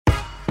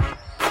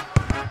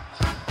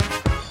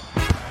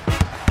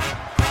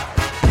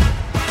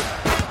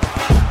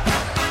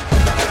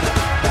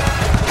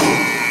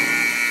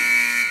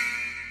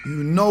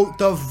know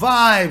the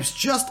vibes.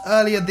 Just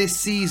earlier this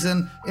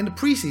season, in the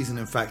preseason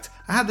in fact,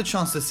 I had the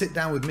chance to sit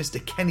down with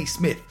Mr. Kenny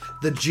Smith,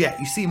 the Jet.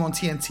 You see him on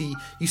TNT,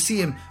 you see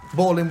him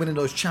balling, winning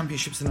those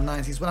championships in the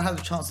 90s. But I had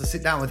the chance to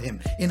sit down with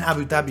him in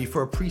Abu Dhabi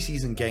for a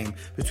preseason game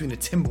between the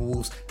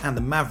Timberwolves and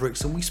the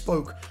Mavericks, and we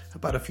spoke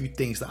about a few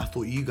things that I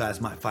thought you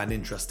guys might find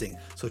interesting.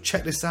 So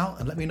check this out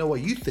and let me know what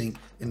you think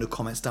in the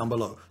comments down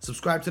below.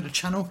 Subscribe to the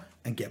channel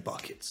and get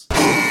buckets.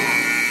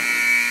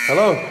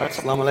 Hello,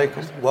 assalamu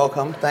alaikum,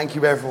 welcome. Thank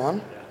you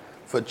everyone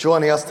for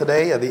joining us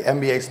today at the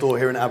NBA store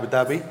here in Abu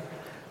Dhabi.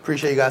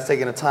 Appreciate you guys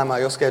taking the time out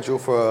of your schedule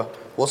for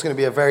what's going to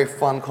be a very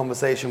fun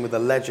conversation with a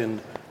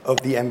legend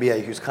of the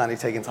NBA who's kindly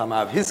taking time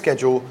out of his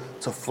schedule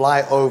to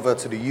fly over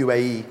to the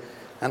UAE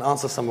and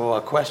answer some of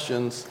our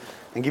questions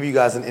and give you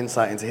guys an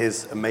insight into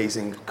his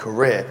amazing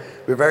career.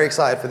 We're very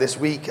excited for this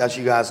week. As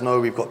you guys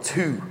know, we've got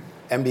 2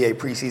 NBA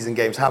preseason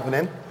games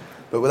happening.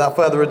 But without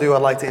further ado,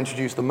 I'd like to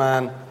introduce the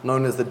man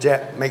known as the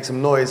Jet. Make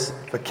some noise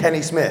for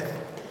Kenny Smith.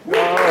 How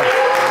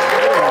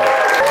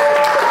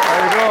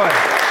you doing?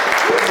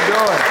 How you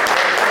doing?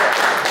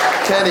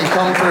 Kenny,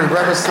 come through.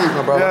 Grab a seat,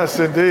 my brother. Yes,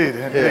 indeed.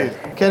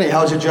 Yeah. Kenny,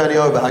 how's your journey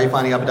over? How are you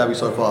finding Abu Dhabi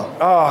so far?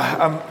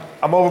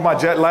 I'm over my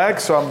jet lag,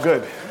 so I'm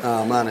good.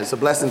 Oh man, it's a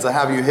blessing to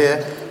have you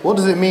here. What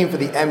does it mean for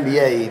the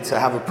NBA to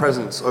have a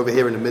presence over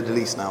here in the Middle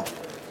East now?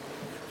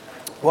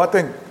 Well, I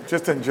think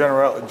just in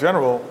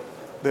general,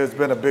 there's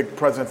been a big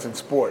presence in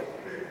sport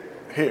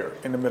here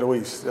in the Middle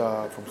East,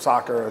 from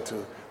soccer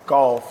to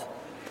golf,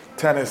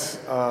 tennis.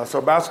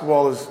 So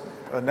basketball is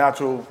a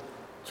natural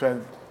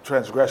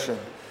transgression.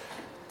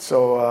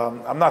 So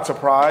I'm not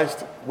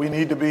surprised. We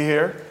need to be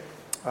here.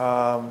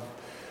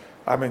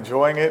 I'm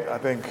enjoying it. I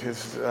think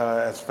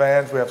as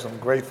fans, we have some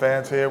great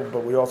fans here,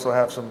 but we also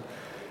have some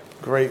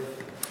great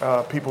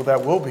people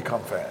that will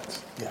become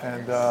fans. Yeah.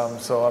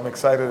 And so I'm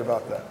excited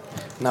about that.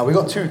 Now, we've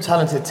got 2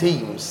 talented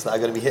teams that are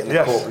going to be hitting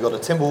the court. We've got the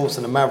Timberwolves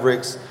and the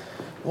Mavericks.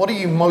 What are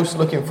you most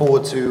looking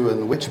forward to,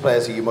 and which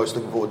players are you most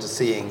looking forward to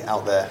seeing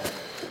out there?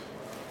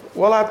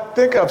 Well, I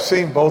think I've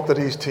seen both of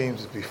these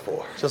teams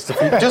before. Just a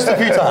few times.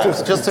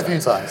 Just a few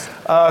times.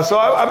 So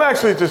I'm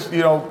actually just,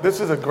 this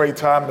is a great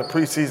time. The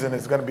preseason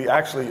is going to be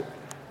actually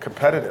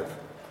competitive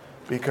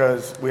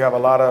because we have a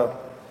lot of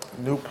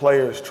new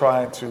players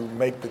trying to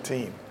make the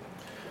team.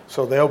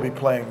 So they'll be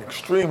playing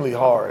extremely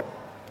hard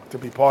to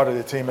be part of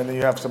the team. And then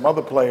you have some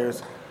other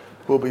players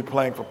who will be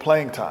playing for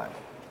playing time.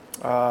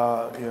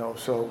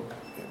 So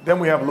then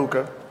we have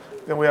Luka,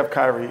 then we have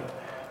Kyrie,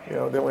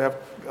 then we have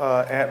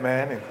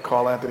Ant-Man and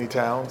Karl Anthony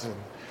Towns and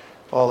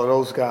all of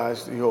those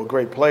guys,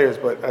 great players,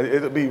 but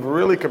it'll be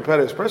really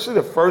competitive, especially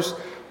the first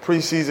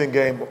preseason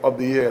game of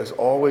the year is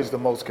always the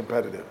most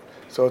competitive.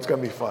 So it's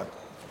going to be fun.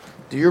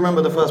 Do you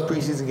remember the first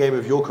preseason game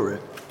of your career?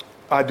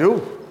 I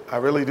do. I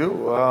really do.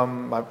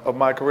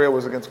 My career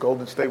was against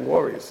Golden State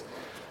Warriors.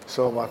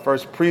 So my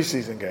first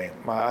preseason game,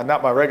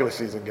 not my regular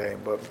season game,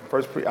 but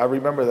I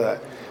remember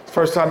that.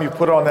 First time you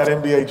put on that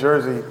NBA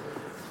jersey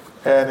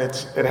and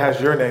it has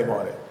your name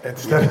on it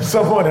instead of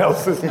someone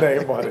else's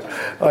name on it.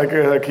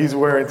 Like he's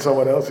wearing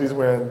someone else. He's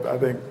wearing, I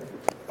think,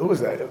 who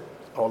was that?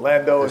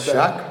 Orlando? Is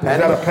that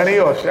a Penny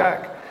or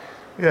Shaq?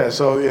 Yeah,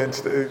 so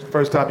it's the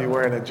first time you're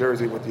wearing a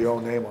jersey with your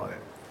own name on it.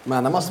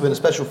 Man, that must have been a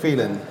special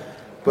feeling.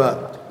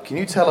 But can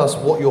you tell us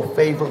what your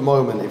favorite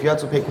moment, if you had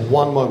to pick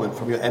one moment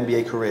from your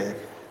NBA career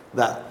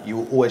that you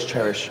will always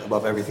cherish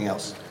above everything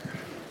else?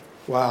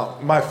 Wow,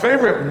 my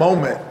favorite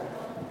moment,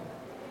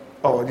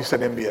 you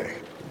said NBA.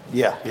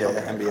 Yeah,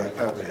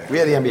 NBA. We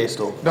had the NBA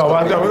store. No,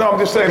 I'm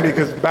just saying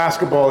because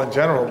basketball in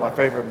general, my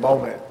favorite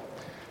moment,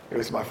 it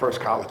was my first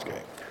college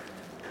game.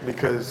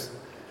 Because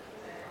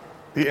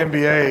the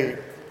NBA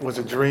was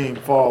a dream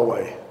far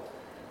away.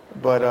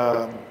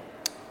 But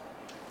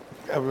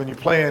when you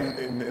play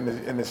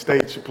in the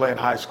States, you play in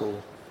high school,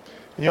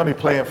 and you only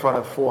play in front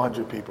of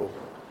 400 people.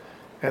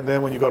 And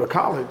then when you go to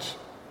college,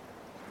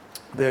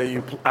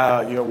 there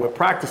we're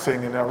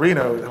practicing in an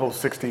arena that holds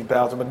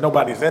 16,000, but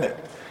nobody's in it.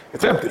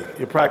 It's empty.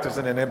 You're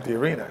practicing in an empty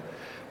arena.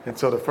 And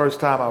so the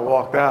first time I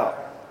walked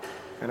out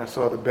and I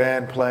saw the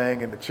band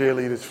playing and the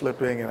cheerleaders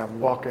flipping and I'm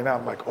walking out,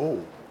 I'm like,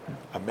 oh,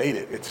 I made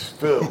it. It's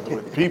filled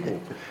with people.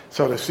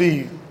 So to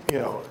see,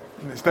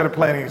 instead of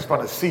playing in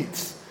front of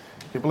seats,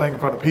 you're playing in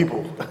front of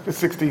people,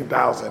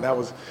 16,000. That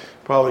was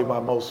probably my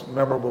most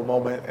memorable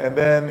moment. And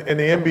then in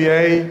the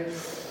NBA,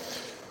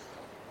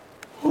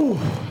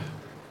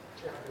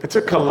 it's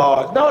a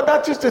collage. No,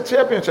 not just a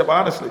championship,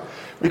 honestly,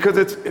 because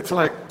it's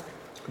like,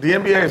 the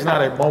NBA is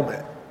not a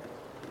moment,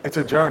 it's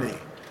a journey.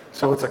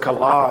 So it's a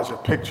collage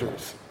of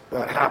pictures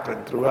that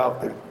happen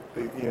throughout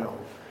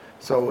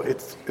so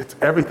it's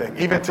everything.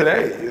 Even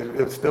today,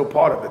 it's still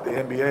part of it, the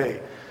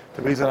NBA.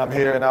 The reason I'm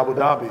here in Abu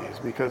Dhabi is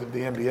because of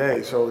the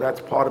NBA. So that's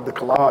part of the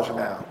collage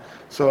now.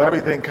 So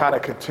everything kind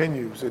of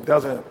continues. It's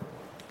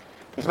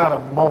not a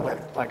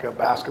moment like a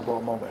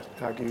basketball moment.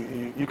 Like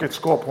you could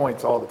score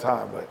points all the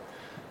time, but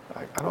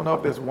I don't know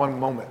if there's one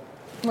moment.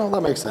 No,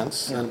 that makes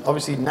sense. And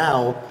obviously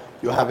now,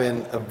 you're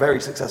having a very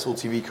successful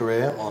TV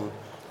career on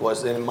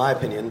what's, in my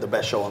opinion, the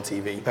best show on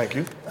TV. Thank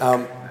you.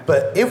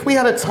 But if we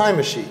had a time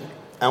machine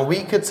and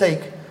we could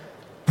take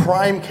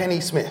prime Kenny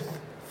Smith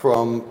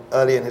from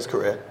early in his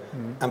career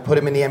and put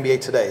him in the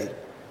NBA today,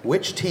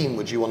 which team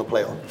would you want to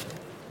play on?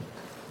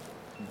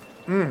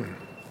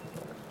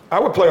 I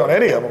would play on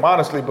any of them,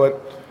 honestly,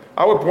 but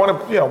I would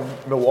want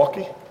to,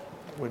 Milwaukee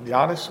with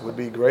Giannis would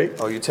be great.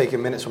 Oh, you're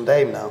taking minutes from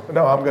Dame now.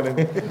 No, I'm going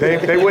to,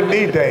 they wouldn't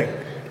need Dame.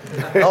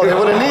 Oh, they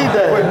wouldn't need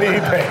Dame. Wouldn't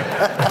need Dame.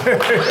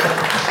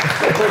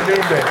 They wouldn't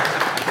need Dame.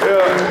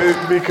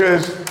 Yeah,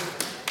 because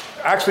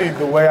actually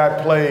the way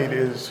I played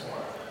is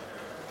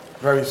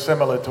very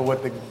similar to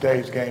what the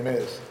Dave's game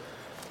is.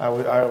 I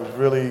was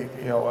really,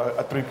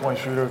 a three-point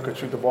shooter, could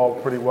shoot the ball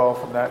pretty well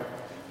from that.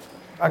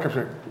 I could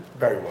shoot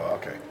very well,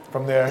 okay,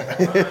 from there.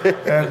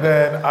 And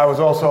then I was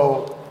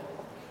also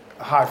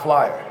a high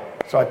flyer.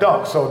 So I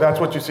dunked. So that's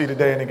what you see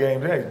today in the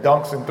game today,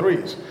 dunks and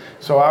threes.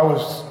 So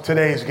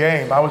today's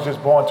game, I was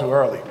just born too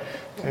early.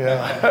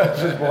 Yeah, I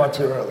was just born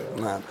too early.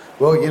 Man.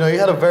 Well, you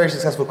had a very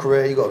successful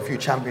career. You got a few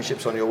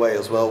championships on your way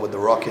as well with the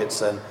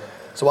Rockets. And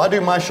so I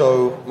do my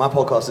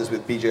podcast is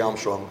with BJ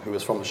Armstrong, who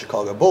is from the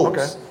Chicago Bulls.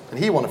 Okay. And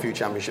he won a few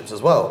championships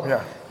as well.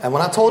 Yeah. And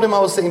when I told him I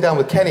was sitting down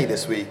with Kenny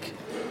this week,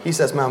 he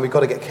says, man, we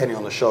got to get Kenny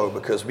on the show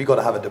because we got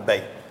to have a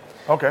debate.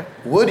 Okay.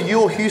 Would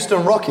your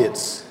Houston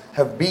Rockets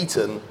have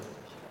beaten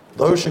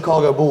those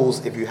Chicago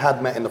Bulls if you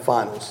had met in the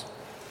finals?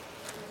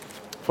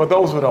 For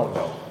those who don't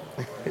know,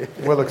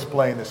 we'll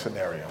explain the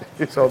scenario.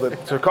 So the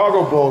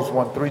Chicago Bulls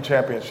won 3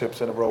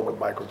 championships in a row with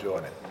Michael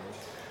Jordan.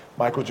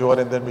 Michael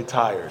Jordan then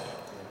retired.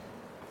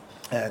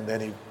 And then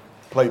he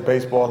played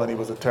baseball, and he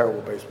was a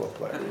terrible baseball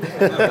player.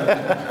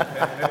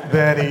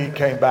 Then he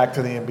came back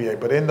to the NBA.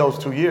 But in those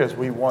 2 years,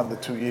 we won the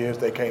 2 years.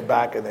 They came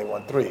back, and they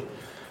won 3.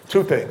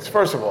 2 things.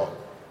 First of all,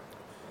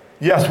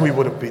 yes, we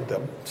would have beat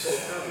them.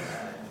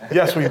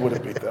 Yes, we would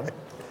have beat them.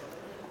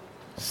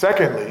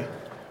 Secondly,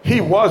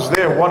 he was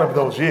there one of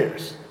those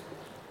years.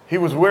 He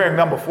was wearing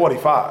number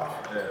 45.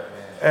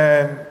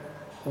 And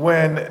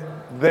when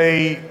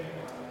they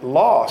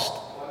lost,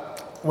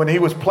 when he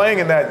was playing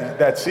in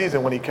that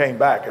season when he came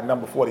back at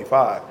number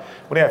 45,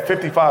 when he had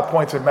 55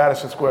 points in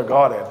Madison Square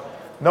Garden,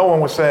 no one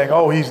was saying,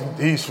 oh,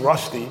 he's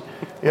rusty.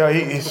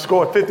 He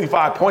scored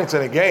 55 points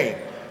in a game.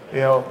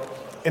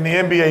 In the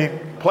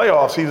NBA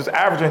playoffs, he was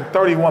averaging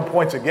 31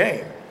 points a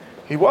game.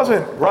 He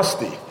wasn't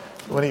rusty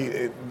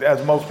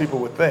as most people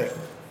would think.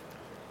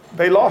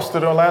 They lost to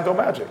the Orlando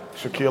Magic,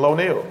 Shaquille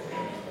O'Neal.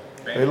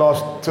 They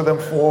lost to them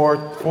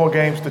 4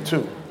 games to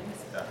 2.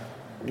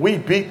 We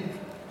beat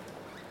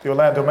the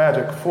Orlando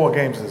Magic 4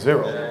 games to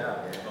 0.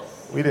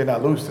 We did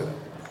not lose to them.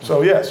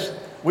 So yes,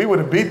 we would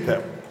have beat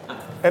them.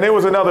 And there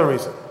was another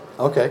reason.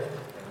 Okay.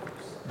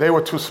 They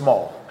were too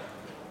small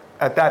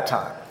at that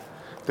time.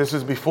 This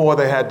is before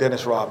they had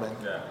Dennis Rodman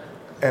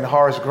and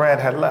Horace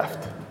Grant had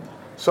left.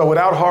 So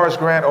without Horace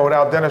Grant or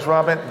without Dennis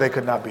Rodman, they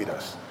could not beat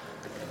us.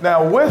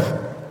 Now with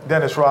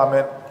Dennis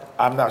Rodman,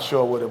 I'm not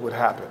sure what would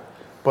happen.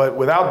 But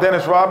without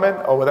Dennis Rodman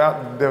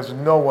there's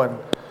no one.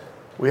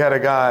 We had a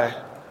guy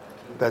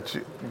that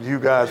you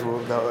guys will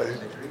know,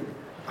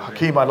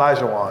 Hakeem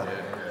Olajuwon,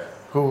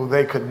 who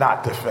they could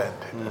not defend.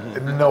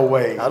 In no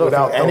way. I don't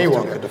think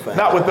anyone could defend.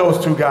 Not with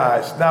those 2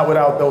 guys. Not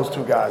without those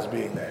 2 guys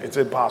being there. It's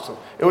impossible.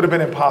 It would have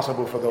been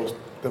impossible for them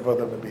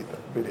to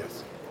beat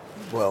us.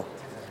 Well,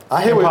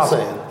 I hear what you're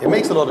saying. It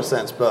makes a lot of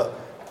sense, but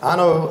I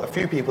know a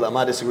few people that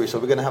might disagree, so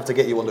we're going to have to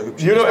get you on the hoop.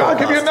 I'll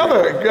give you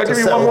I'll give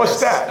you one more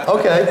stat.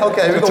 Okay.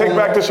 To take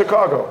back to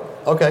Chicago.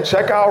 Okay.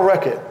 Check our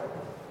record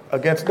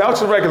against, now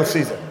it's the regular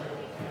season.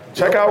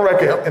 Check our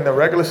record in the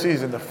regular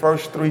season, the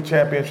first 3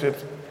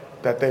 championships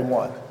that they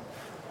won.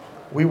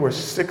 We were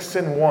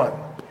 6-1.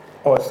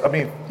 I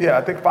think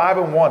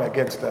 5-1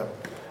 against them.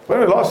 We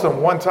only lost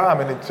them 1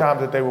 time in the time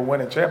that they were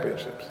winning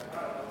championships.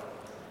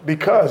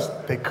 Because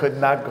they could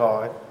not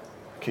guard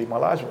Hakeem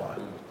Olajuwon.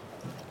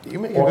 You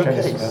make a good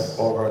case. Smith,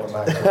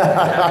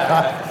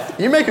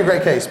 you make a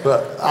great case,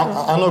 but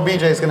I know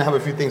BJ is going to have a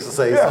few things to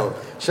say, so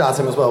shout out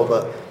to him as well.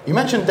 But you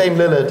mentioned Dame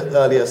Lillard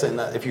earlier, saying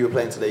that if you were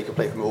playing today, you could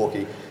play for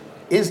Milwaukee.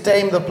 Is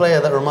Dame the player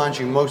that reminds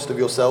you most of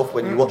yourself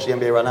when you watch the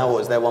NBA right now, or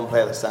is there one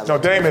player that stands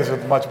out? No, Dame is a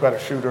much better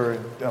shooter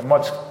and a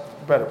much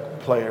better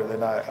player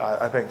than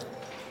I think,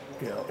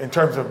 in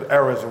terms of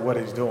errors of what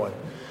he's doing.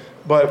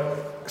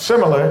 But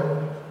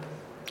similar,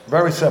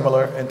 very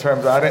similar in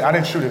terms of, I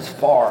didn't shoot as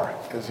far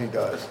as he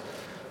does.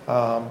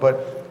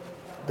 But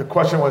the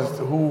question was,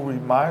 who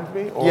reminds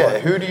me?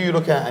 Who do you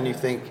look at and you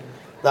think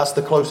that's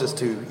the closest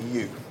to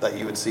you that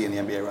you would see in the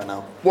NBA right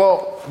now?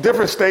 Well,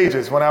 different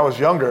stages. When I was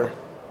younger,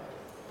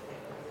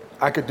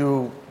 I could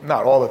do,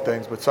 not all the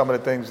things, but some of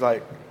the things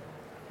like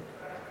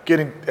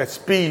getting, at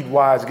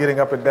speed-wise,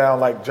 getting up and down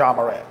like Ja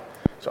Morant.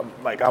 So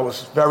I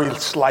was very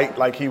slight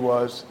like he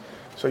was.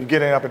 So you're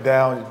getting up and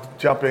down,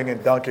 jumping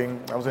and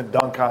dunking. I was in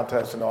dunk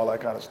contests and all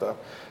that kind of stuff.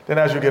 Then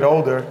as you get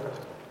older,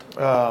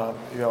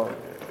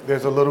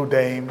 there's a little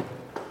Dame,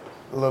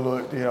 a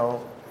little,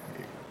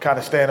 kind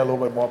of stand a little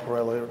bit more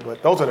perimeter.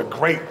 But those are the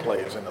great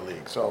players in the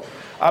league. So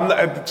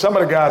some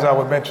of the guys I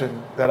would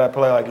mention that I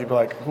play like, you'd be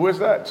like, who is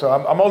that? So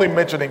I'm only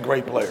mentioning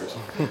great players,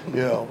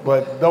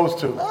 but those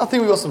two. I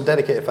think we've got some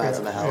dedicated fans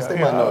in the house. They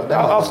might know.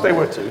 I'll stay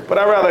with you. But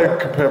I'd rather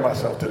compare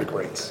myself to the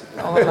greats.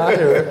 Oh, I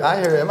hear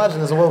it. Imagine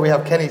there's a world we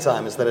have Kenny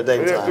time instead of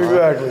Dame time.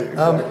 Exactly.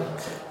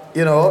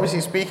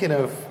 Obviously, speaking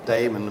of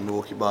Dame and the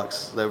Milwaukee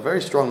Bucks, they're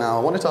very strong now.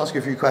 I wanted to ask you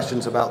a few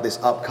questions about this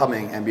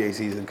upcoming NBA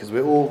season because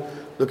we're all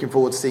looking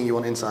forward to seeing you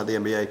on Inside the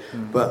NBA.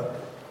 But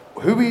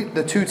who are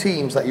the two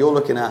teams that you're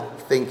looking at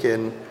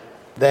thinking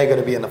they're going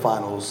to be in the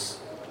finals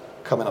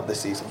coming up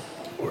this season?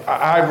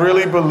 I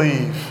really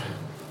believe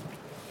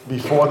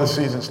before the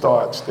season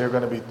starts, there are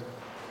going to be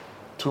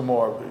two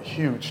more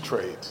huge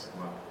trades.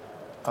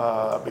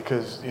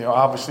 Because,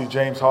 obviously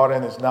James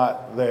Harden is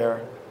not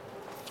there.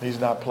 He's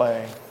not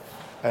playing.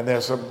 And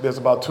there's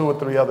about 2 or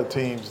 3 other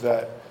teams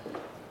that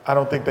I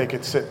don't think they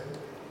could sit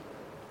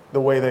the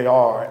way they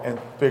are and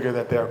figure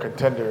that they're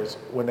contenders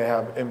when they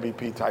have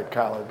MVP type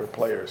caliber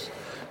players.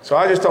 So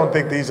I just don't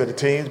think these are the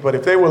teams. But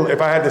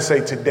if I had to say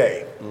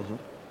today,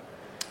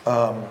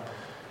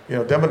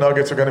 Denver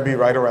Nuggets are going to be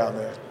right around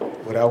there,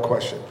 without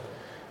question.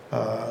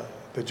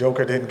 The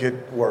Joker didn't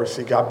get worse;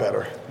 he got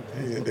better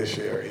this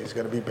year. He's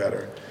going to be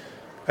better,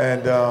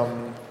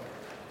 and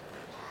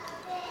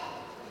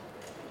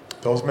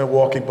those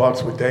Milwaukee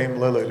Bucks with Dame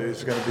Lillard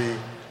is going to be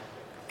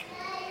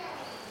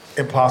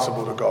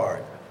impossible to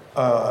guard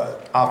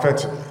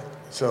offensively.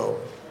 So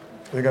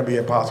they're going to be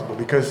impossible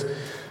because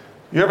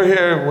you ever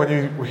hear when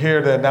you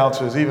hear the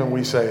announcers, even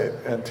we say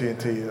it on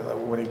TNT,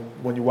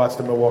 when you watch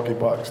the Milwaukee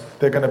Bucks,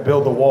 they're going to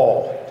build a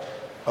wall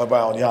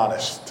around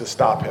Giannis to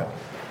stop him.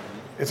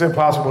 It's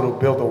impossible to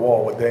build a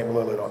wall with Dame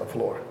Lillard on the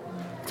floor.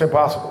 It's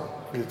impossible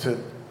to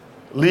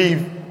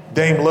leave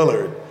Dame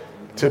Lillard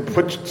to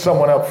put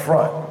someone up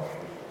front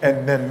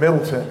and then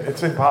Middleton.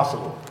 It's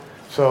impossible.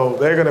 So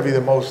they're going to be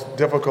the most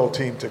difficult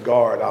team to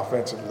guard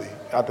offensively,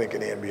 I think,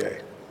 in the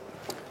NBA.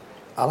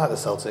 I like the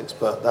Celtics,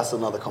 but that's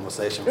another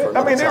conversation for I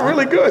another mean, they're time.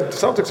 really good. The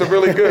Celtics are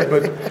really good,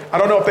 but I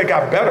don't know if they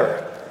got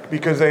better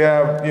because they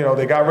have,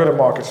 they got rid of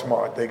Marcus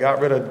Smart. They got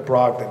rid of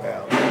Brogdon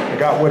now. They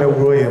got rid of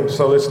Williams.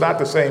 So it's not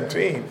the same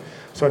team.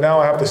 So now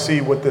I have to see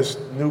what this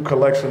new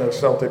collection of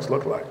Celtics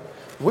look like.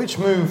 Which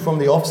move from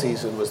the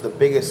offseason was the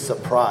biggest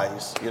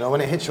surprise? When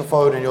it hits your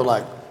phone and you're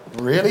like,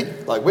 really?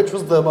 Like, which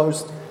was the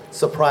most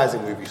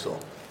surprising move you saw?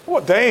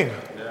 Well, Dame.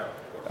 Yeah.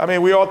 I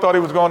mean, we all thought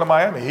he was going to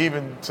Miami. He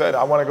even said,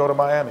 I want to go to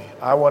Miami.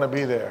 I want to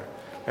be there.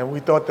 And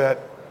we thought that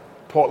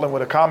Portland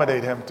would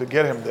accommodate him to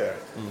get him there.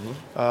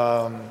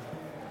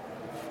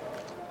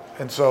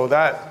 And so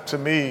that, to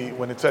me,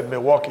 when it said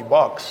Milwaukee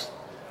Bucks,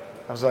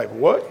 I was like,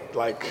 what?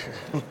 Like,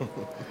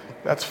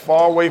 that's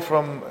far away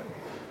from,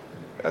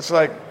 that's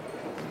like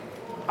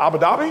Abu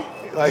Dhabi?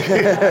 Like,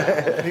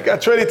 he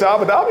got traded to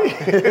Abu Dhabi?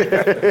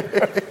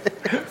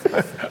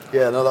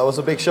 Yeah, no, that was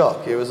a big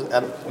shock. It was,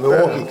 and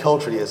Milwaukee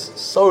culturally is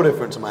so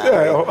different to Miami.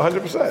 Yeah,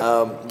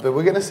 100%. But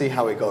we're going to see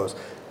how it goes.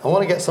 I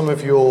want to get some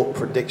of your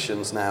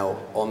predictions now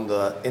on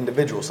the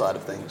individual side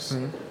of things.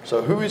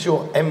 So who is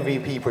your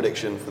MVP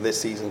prediction for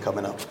this season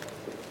coming up?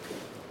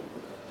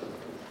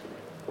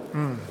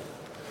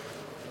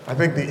 I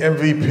think the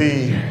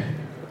MVP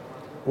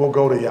will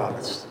go to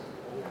Giannis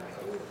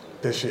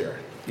this year.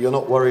 You're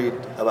not worried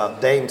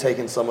about Dame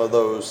taking some of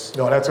those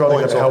No, that's only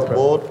going points to off help the him.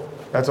 board?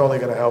 That's only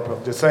going to help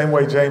him. The same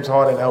way James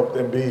Harden helped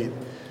Embiid,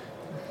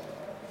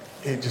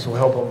 it just will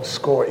help him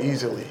score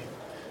easily.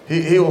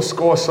 He will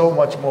score so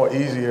much more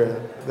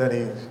easier than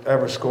he's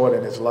ever scored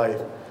in his life.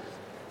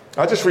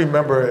 I just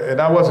remember, and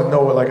I wasn't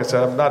nowhere, like I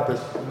said, I'm not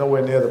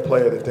nowhere near the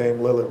player that Dame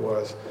Lillard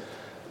was,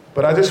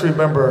 but I just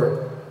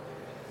remember,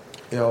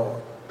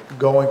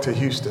 going to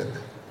Houston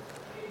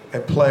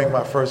and playing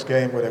my first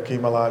game with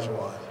Hakeem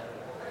Olajuwon.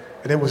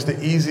 And it was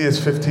the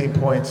easiest 15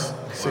 points,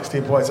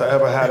 16 points I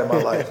ever had in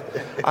my life.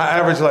 I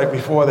averaged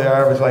before there,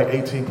 I averaged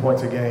 18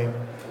 points a game.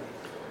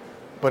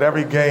 But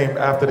every game,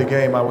 after the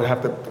game, I would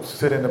have to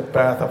sit in a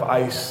bath of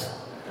ice.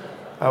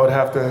 I would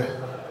have to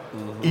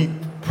eat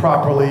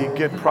properly,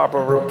 get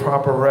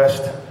proper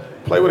rest.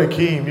 Play with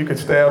Hakeem, you could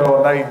stay out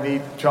all night and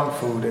eat junk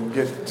food and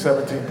get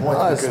 17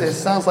 points. It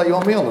sounds like you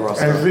want me on the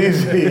roster. And it's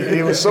easy.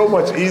 It was so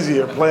much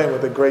easier playing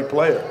with a great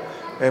player.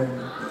 And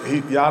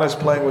Giannis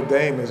playing with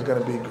Dame is going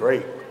to be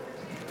great.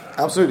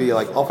 Absolutely,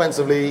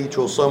 offensively, he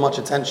draws so much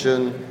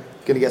attention,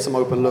 going to get some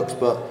open looks,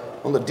 but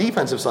on the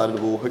defensive side of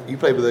the ball, you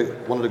played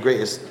with one of the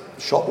greatest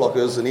shot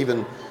blockers and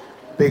even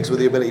bigs with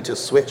the ability to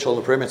switch on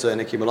the perimeter in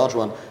Hakeem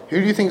Olajuwon. Who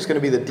do you think is going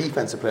to be the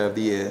defensive player of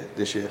the year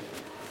this year?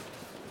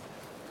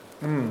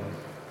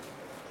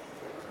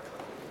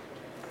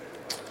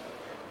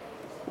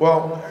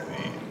 Well,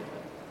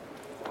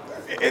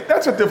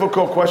 that's a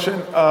difficult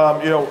question,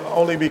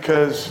 only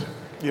because,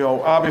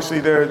 obviously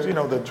there's, the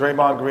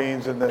Draymond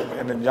Greens and the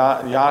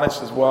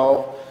Giannis as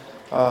well.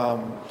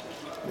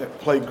 They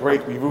play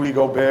great. Rudy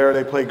Gobert,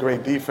 they play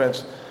great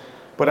defense.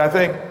 But I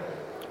think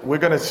we're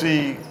going to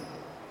see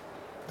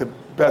the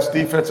best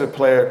defensive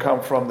player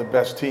come from the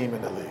best team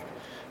in the league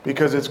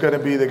because it's going to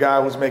be the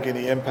guy who's making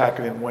the impact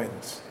and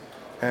wins.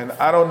 And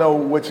I don't know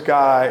which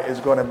guy is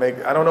going to make.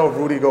 I don't know if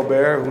Rudy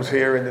Gobert, who's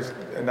here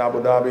in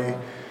Abu Dhabi,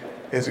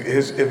 is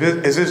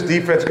his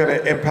defense going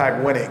to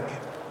impact winning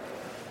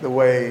the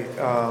way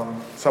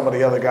some of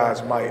the other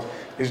guys might.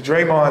 Is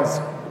Draymond's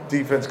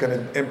defense going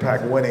to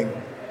impact winning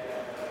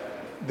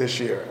this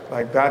year?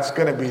 Like, that's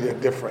going to be the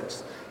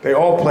difference. They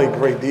all play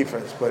great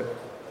defense, but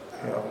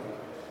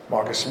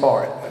Marcus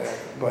Smart.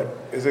 But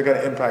is it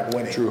going to impact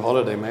winning? Drew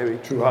Holiday, maybe.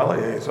 Drew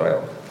Holiday,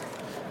 so.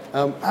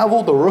 Out of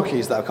all the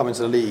rookies that have come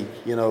into the league,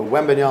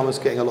 Wembanyama's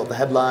getting a lot of the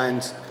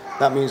headlines.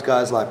 That means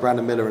guys like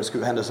Brandon Miller and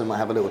Scoot Henderson might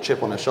have a little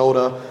chip on their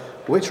shoulder.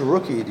 Which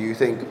rookie do you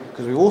think,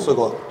 because we've also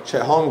got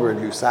Chet Holmgren,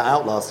 who sat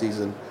out last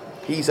season,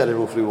 he's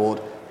eligible for the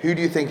award. Who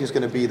do you think is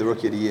going to be the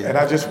rookie of the year? And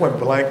I just went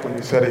blank when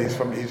you said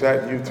he's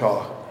at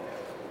Utah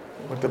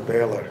with the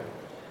Baylor.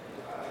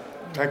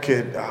 That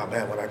kid,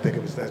 when I think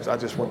of his name, I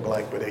just went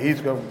blank. But he's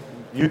going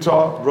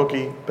Utah,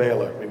 rookie,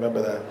 Baylor.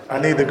 Remember that. I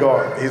need the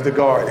guard. He's the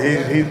guard.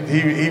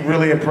 He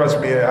really impressed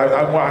me.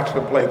 I watched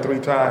him play 3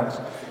 times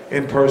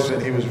in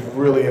person. He was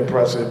really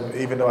impressive,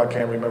 even though I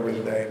can't remember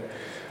his name.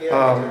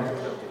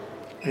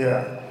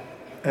 Yeah.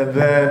 And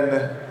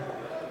then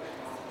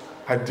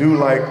I do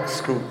like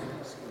Scoot.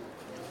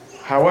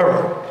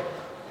 However,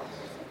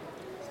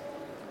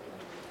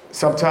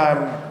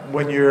 sometime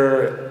when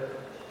you're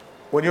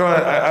on,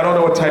 I don't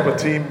know what type of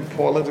team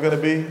Portland's going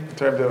to be in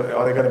terms of,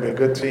 are they going to be a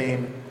good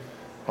team?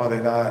 Are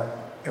they not?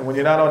 And when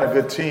you're not on a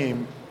good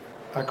team,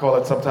 I call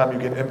it sometimes you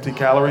get empty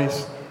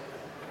calories.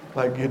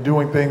 Like, you're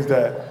doing things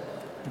that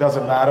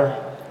doesn't matter.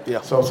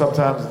 Yeah. So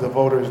sometimes the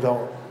voters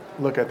don't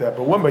look at that.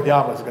 But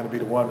Wembanyama is going to be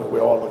the one that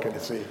we're all looking to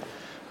see.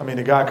 I mean,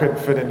 the guy couldn't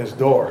fit in his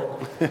door.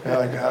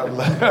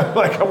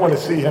 I want to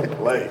see him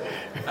play.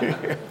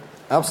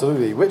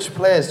 Absolutely. Which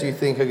players do you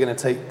think are going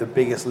to take the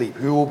biggest leap?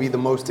 Who will be the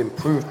most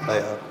improved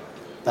player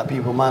that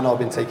people might not have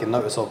been taking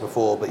notice of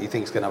before, but you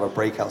think is going to have a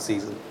breakout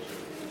season?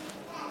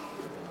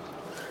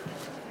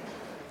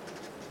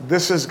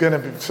 This is going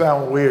to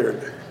sound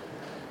weird,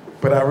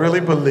 but I really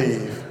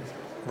believe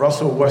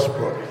Russell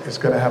Westbrook is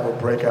going to have a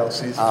breakout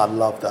season. I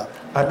love that.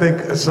 I think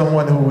as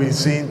someone who we've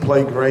seen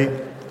play great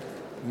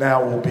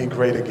now will be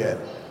great again.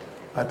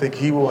 I think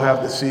he will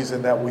have the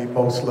season that we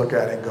most look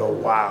at and go,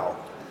 wow,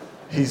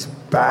 he's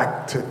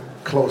back to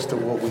close to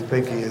what we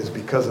think he is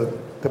because of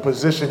the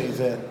position he's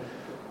in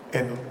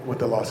with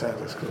the Los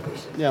Angeles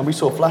Clippers. Yeah, and we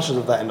saw flashes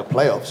of that in the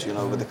playoffs,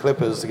 with the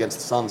Clippers against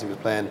the Suns. He was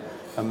playing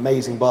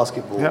amazing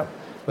basketball. Yeah.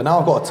 But now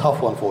I've got a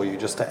tough one for you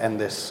just to end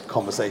this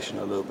conversation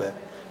a little bit.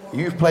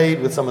 You've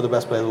played with some of the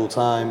best players of all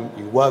time.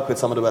 You work with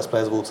some of the best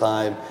players of all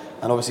time.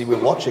 And obviously we're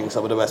watching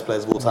some of the best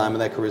players of all time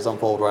and their careers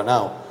unfold right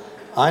now.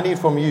 I need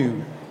from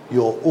you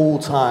your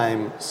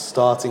all-time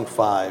starting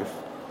 5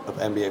 of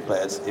NBA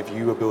players if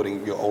you were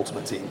building your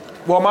ultimate team.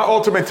 Well, my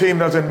ultimate team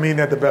doesn't mean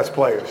they're the best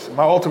players.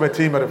 My ultimate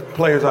team are the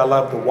players I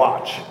love to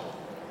watch.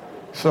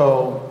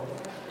 So,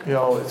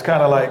 it's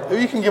kind of like...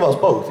 You can give us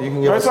both. You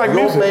can give us like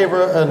your music.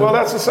 favorite and... Well,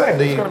 that's the same.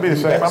 It's going to be the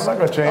same. I'm not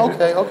going to change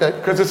it. Okay.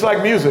 Because it's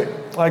like music.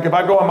 Like, if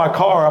I go in my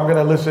car, I'm going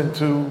to listen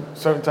to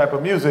certain type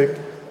of music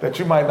that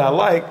you might not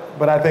like,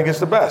 but I think it's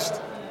the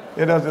best.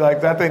 It doesn't,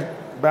 I think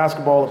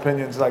basketball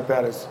opinions like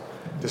that is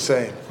the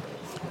same.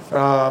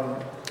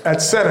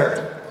 At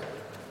center,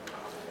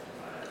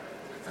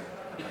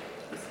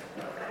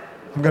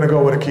 I'm going to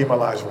go with Hakeem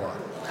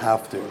Olajuwon.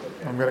 Have to.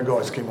 I'm going to go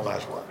with Hakeem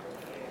Olajuwon.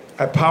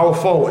 At power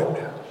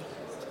forward,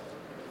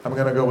 I'm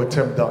going to go with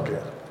Tim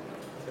Duncan.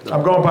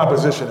 I'm going by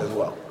position as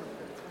well.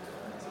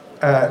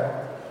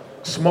 At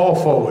small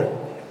forward,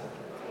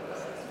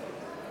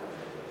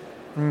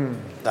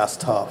 That's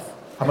tough.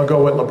 I'm going to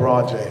go with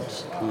LeBron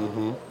James.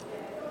 Mm-hmm.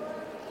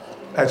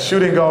 At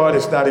shooting guard,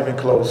 it's not even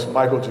close,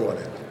 Michael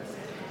Jordan.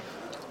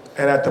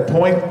 And at the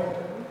point,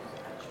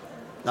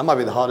 That might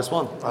be the hardest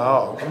one.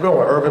 I'm going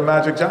with Irvin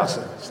Magic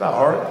Johnson. It's not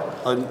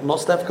hard.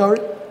 Not Steph Curry?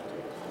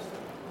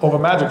 Over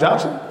Magic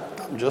Johnson?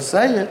 I'm just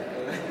saying.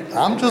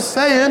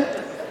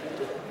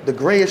 The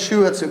greatest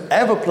shooter to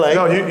ever play.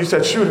 No, you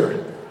said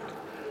shooter.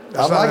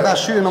 I'd like that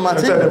shooting on my I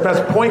team. said the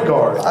best point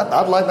guard.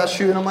 I'd like that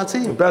shooting on my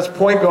team. The best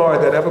point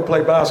guard that ever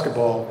played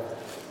basketball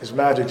is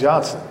Magic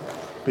Johnson.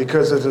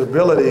 Because of his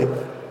ability,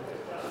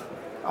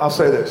 I'll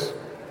say this.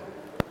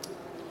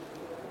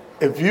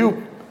 If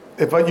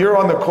you're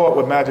on the court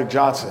with Magic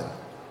Johnson,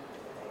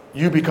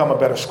 you become a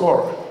better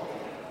scorer.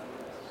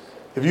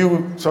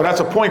 So that's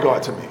a point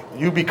guard to me.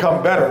 You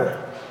become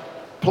better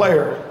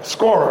player,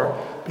 scorer,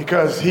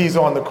 because he's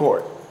on the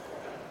court.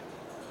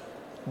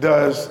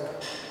 Does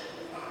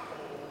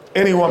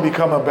anyone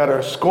become a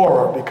better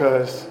scorer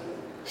because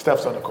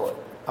Steph's on the court?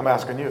 I'm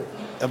asking you.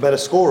 A better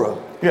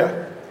scorer?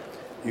 Yeah.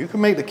 You can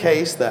make the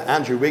case that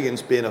Andrew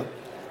Wiggins being an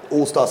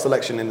all-star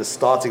selection in the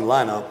starting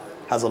lineup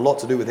has a lot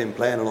to do with him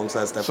playing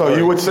alongside Steph Curry. So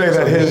you would say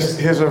that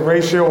his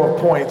ratio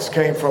of points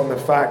came from the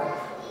fact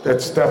that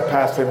Steph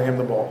passed him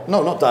the ball?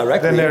 No, not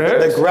directly. Then there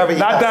is. The gravity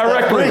not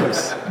directly.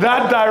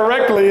 Not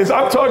directly.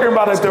 I'm talking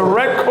about a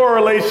direct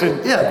correlation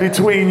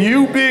between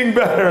you being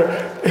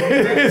better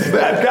is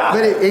that guy.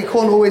 But it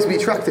can't always be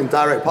tracked in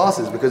direct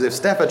passes, because if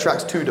Steph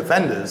attracts 2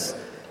 defenders,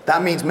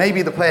 that means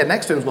maybe the player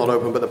next to him's not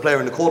open, but the player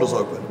in the corner's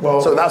open.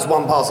 Well, so that's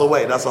one pass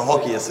away. That's a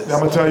hockey assist. I'm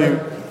going to tell you,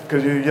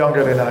 because you're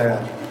younger than I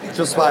am.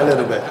 Just by a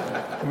little bit.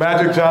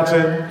 Magic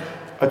Johnson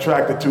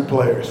attracted 2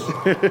 players.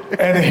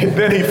 And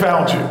then he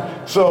found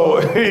you. So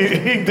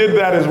he did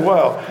that as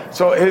well.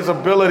 So his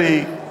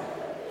ability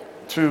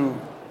to,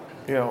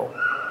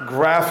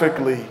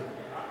 graphically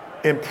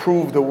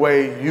improve the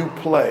way you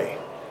play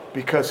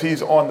because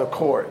he's on the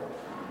court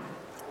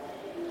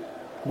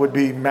would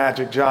be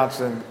Magic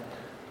Johnson,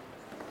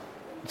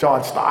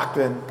 John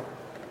Stockton.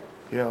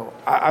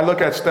 I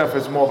look at Steph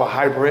as more of a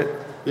hybrid,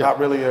 not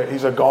really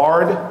he's a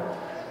guard.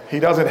 He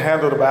doesn't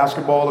handle the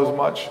basketball as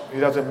much. He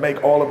doesn't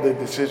make all of the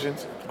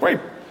decisions. Great,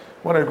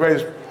 one of the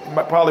greatest,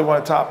 probably one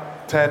of the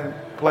top 10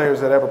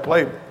 players that ever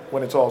played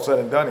when it's all said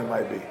and done, he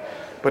might be.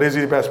 But is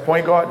he the best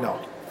point guard? No,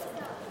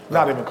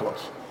 not even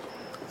close.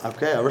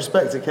 Okay, I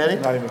respect it,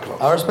 Kenny. Not even close.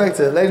 I respect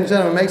it. Ladies and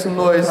gentlemen, make some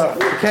noise for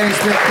Kenny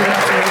Smith.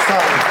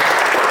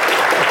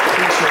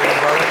 Appreciate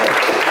it, brother.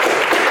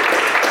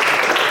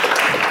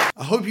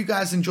 I hope you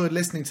guys enjoyed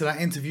listening to that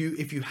interview.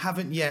 If you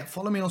haven't yet,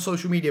 follow me on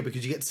social media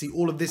because you get to see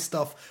all of this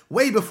stuff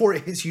way before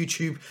it hits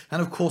YouTube.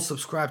 And of course,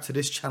 subscribe to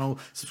this channel,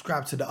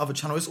 subscribe to the other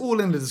channel. It's all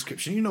in the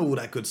description. You know all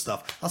that good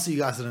stuff. I'll see you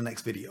guys in the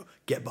next video.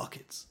 Get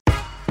buckets.